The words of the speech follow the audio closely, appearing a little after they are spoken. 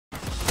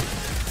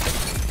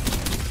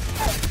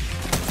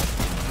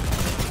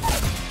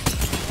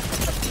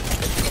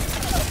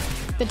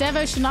The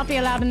Devo should not be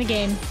allowed in the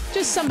game.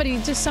 Just somebody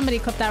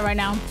clip that right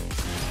now.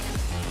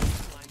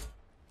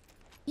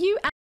 You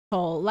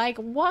asshole. Like,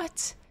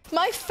 what?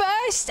 My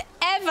first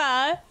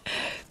ever...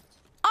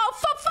 Oh,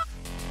 fuck!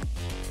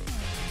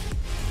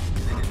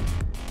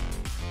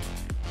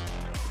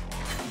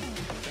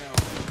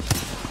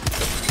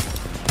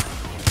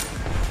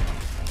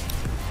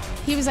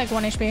 He was like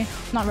 1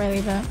 HP. Not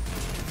really, but...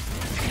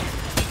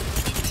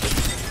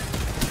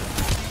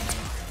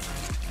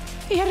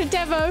 He had a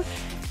Devo,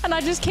 and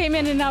I just came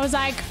in and I was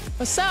like,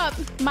 what's up?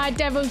 My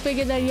Devo's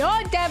bigger than your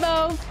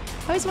Devo.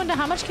 I always wonder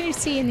how much can you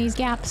see in these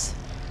gaps?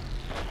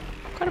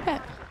 Quite a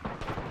bit.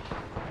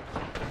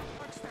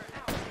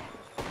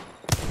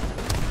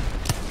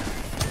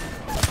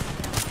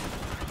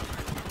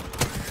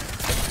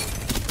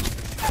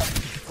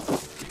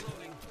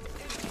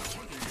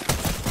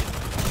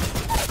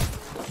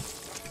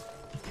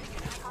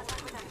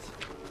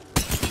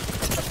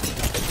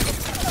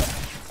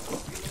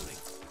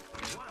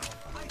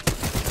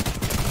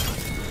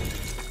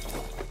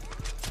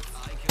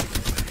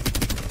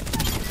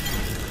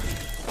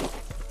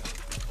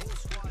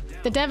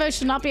 The Devo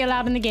should not be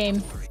allowed in the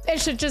game.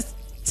 It should just...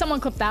 Someone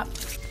clip that.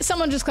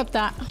 Someone just clip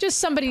that. Just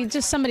somebody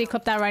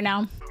clip that right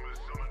now.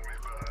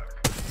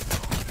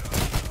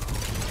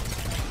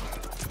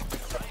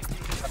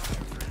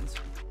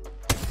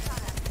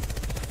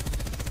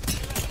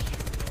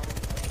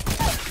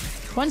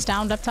 One's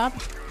downed up top.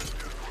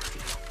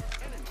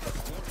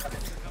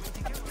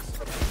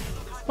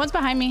 One's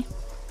behind me.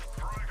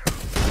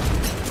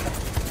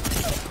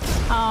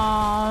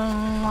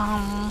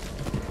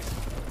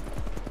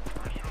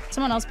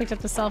 Someone else picked up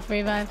the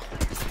self-revive.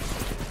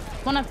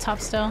 One up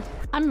top still.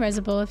 I'm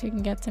resable if you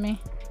can get to me.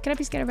 Can I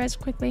please get a res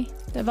quickly?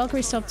 The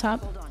Valkyrie's still up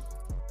top.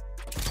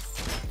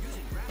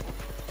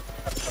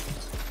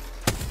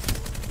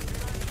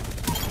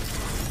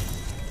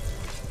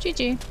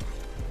 GG.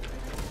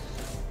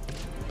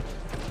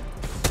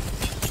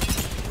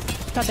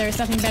 God, there is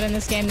nothing better in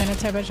this game than a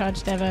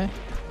turbocharged Devo.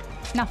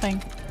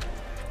 Nothing.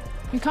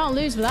 You can't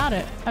lose without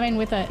it. I mean,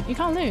 with it. You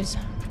can't lose.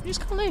 You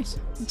just can't lose.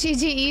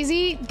 GG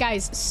easy.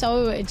 Guys,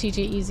 so GG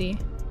easy.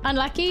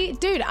 Unlucky.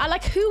 Dude,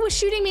 who was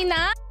shooting me in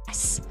the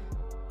ass?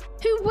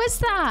 Who was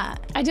that?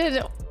 I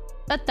did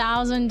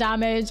 1,000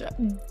 damage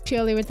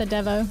purely with the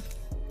Devo.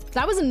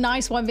 That was a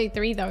nice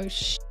 1v3 though.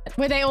 Shit.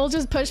 Where they all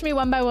just pushed me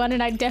one by one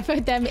and I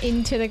defoed them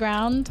into the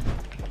ground.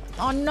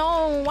 Oh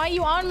no, why are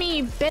you on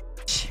me,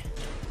 bitch?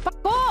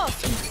 Fuck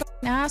off, you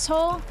fucking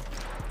asshole.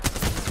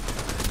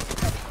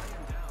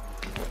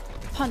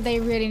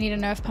 They really need a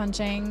nerf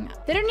punching.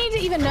 They don't need to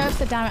even nerf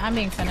the damage. I'm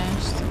being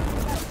finished.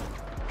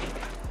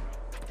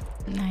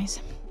 Nice.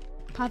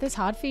 God, this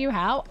hard for you?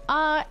 How?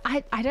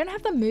 I don't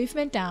have the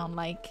movement down.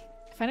 Like,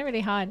 I find it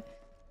really hard.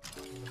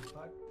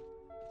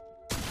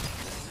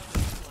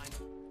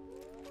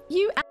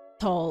 You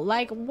asshole.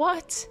 Like,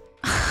 what?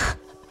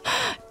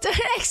 Don't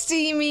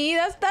XD me.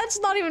 That's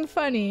not even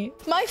funny.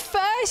 My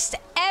first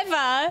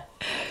ever.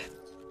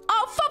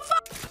 Oh,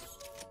 fuck.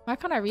 Why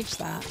can't I reach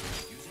that?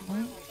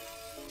 What?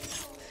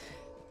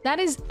 That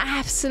is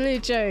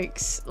absolute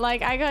jokes.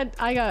 Like, I got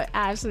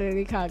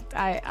absolutely cucked.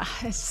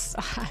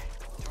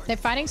 They're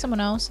fighting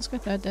someone else. Let's go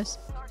third this.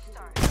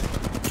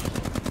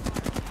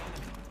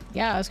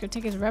 Yeah, let's go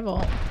take his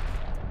rebel.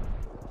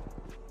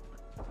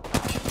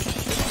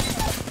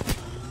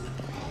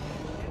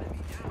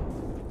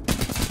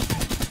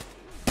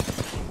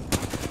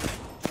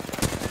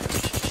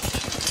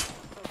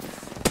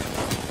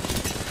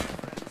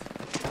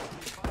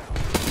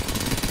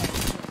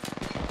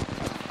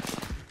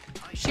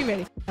 She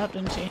really up,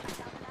 didn't she?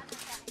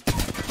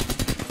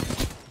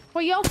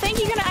 Well, y'all think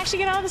you're gonna actually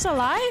get out of this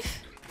alive?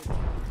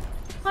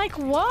 Like,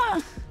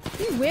 what?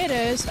 You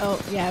weirdos. Oh,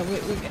 yeah, we're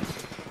good.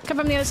 Come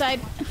from the other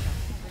side.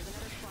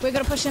 We're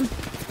gonna push him.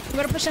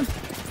 We're gonna push him.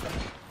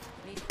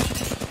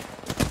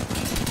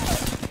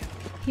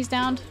 He's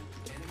downed.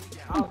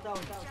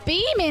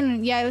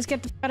 Beaming! Yeah, let's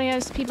get the fuck out of here,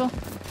 people.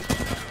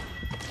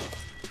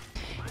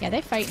 Yeah,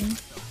 they're fighting.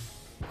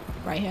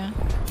 Right here.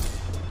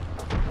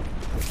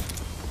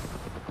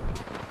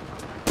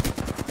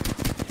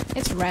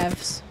 It's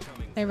Revs.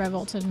 They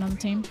revolted another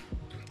team.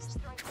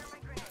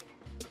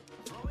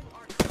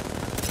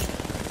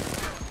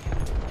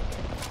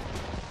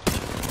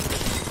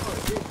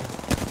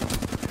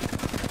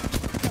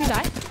 Who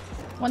died?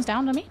 One's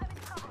down on me.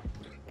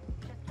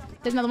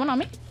 There's another one on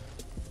me.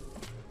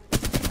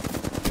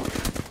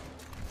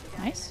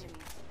 Nice.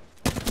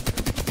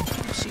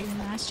 Shoot in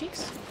the ass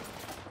cheeks.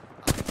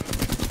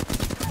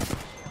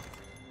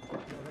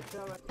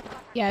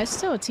 Yeah, it's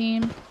still a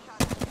team.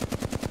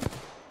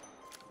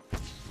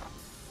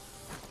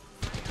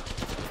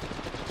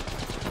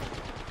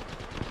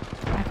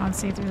 I can't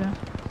see through them.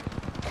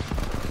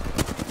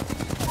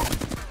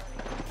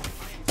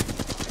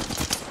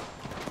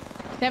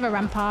 They have a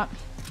rampart.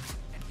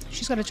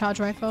 She's got a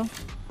charge rifle.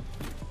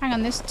 Hang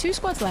on, there's 2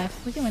 squads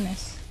left. We can win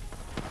this.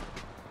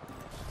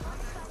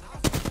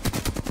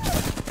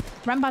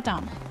 Rampart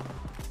down.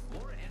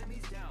 More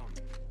enemies down.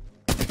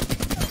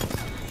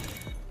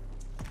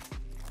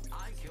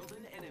 I killed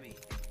an enemy.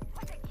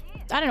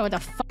 I don't know what the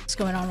fuck's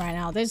going on right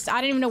now. There's,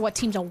 I don't even know what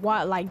teams are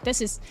what. Like,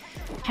 this is...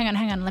 Hang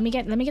on. Let me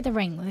get the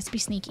ring. Let's be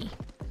sneaky.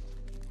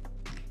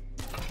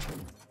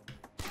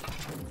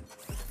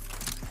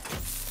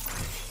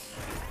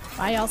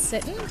 Why y'all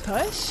sitting?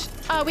 Push?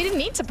 We didn't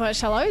need to push.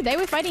 Hello? They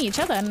were fighting each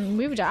other and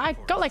we were... I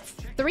got like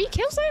 3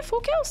 kills there?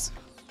 4 kills?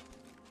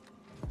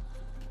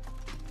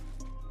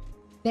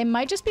 They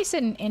might just be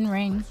sitting in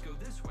ring.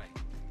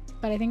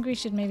 But I think we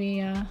should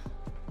maybe,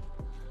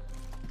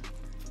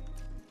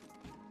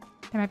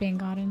 They might be in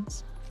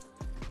gardens.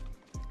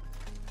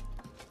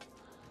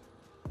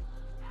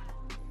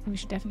 We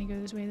should definitely go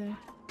this way though.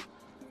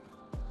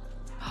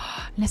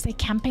 Unless they're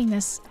camping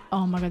this.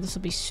 Oh my god, this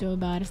will be so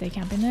bad if they're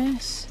camping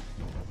this.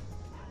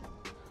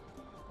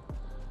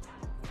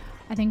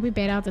 I think we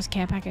bait out this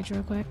care package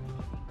real quick.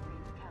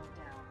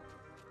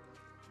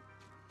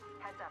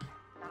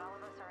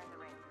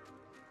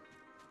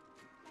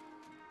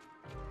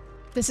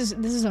 This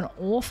is an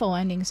awful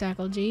ending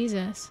circle,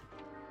 Jesus.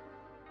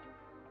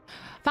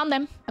 Found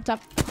them up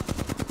top.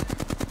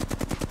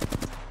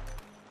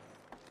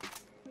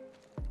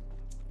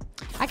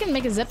 I can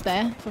make a zip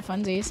there for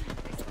funsies.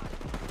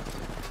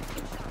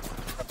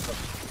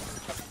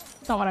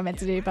 Not what I meant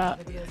to do, but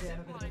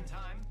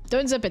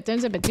don't zip it.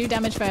 Do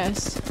damage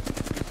first.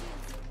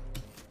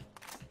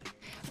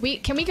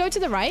 Can we go to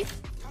the right?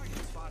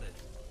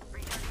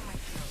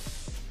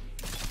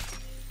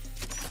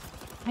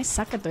 I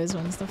suck at those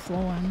ones, the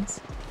floor ones.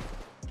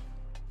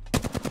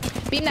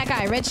 Beam that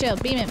guy, red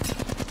shield, beam him.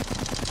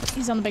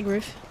 He's on the big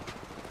roof.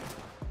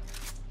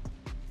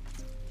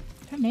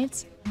 Do I have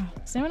nades? Oh,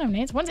 does anyone have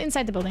nades? One's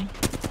inside the building.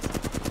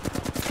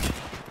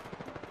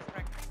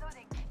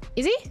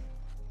 Is he?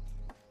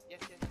 Yes.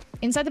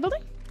 Inside the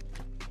building?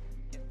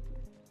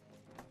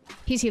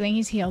 He's healing,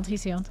 he's healed.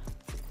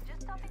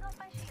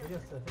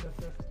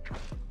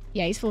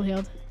 Yeah, he's full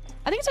healed.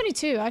 I think it's only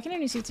 2. I can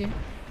only see 2.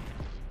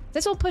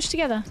 Let's all push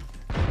together.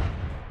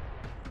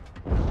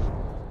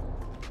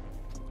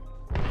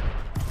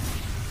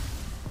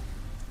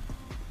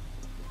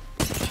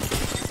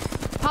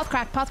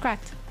 Path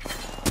cracked.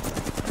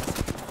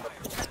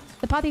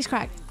 The pathy's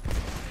cracked.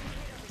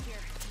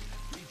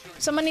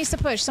 Someone needs to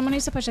push.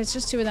 It's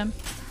just 2 of them.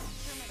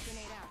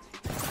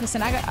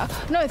 Listen, I got...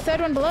 no,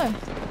 3rd one below.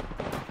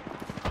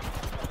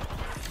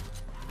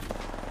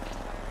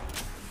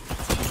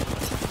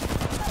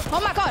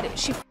 Oh my god,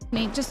 she f***ed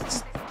me.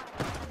 Just...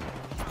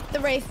 The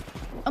Wraith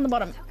on the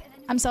bottom.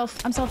 I'm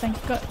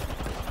selfing. Go.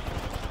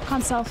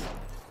 Can't self.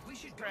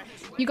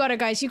 You got her,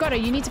 guys. You got her.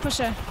 You need to push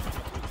her.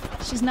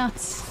 She's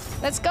nuts.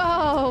 Let's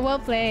go! Well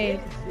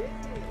played.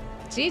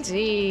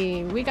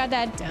 GG. We got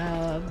that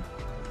dub.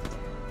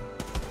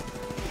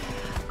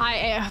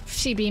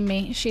 She beamed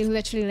me. She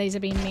literally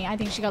laser beamed me. I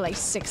think she got like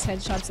 6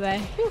 headshots there.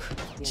 Whew.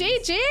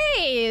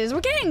 GG's!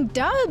 We're getting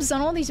dubs on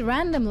all these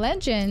random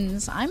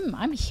legends.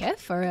 I'm here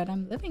for it.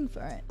 I'm living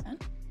for it.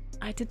 And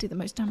I did do the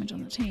most damage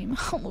on the team.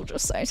 I will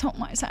just say to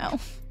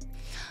myself.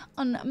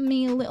 On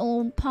me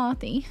little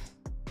party.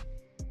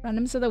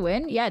 Randoms for the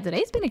win? Yeah,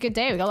 today's been a good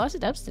day. We got lots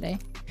of dubs today.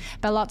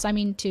 By lots, I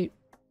mean 2.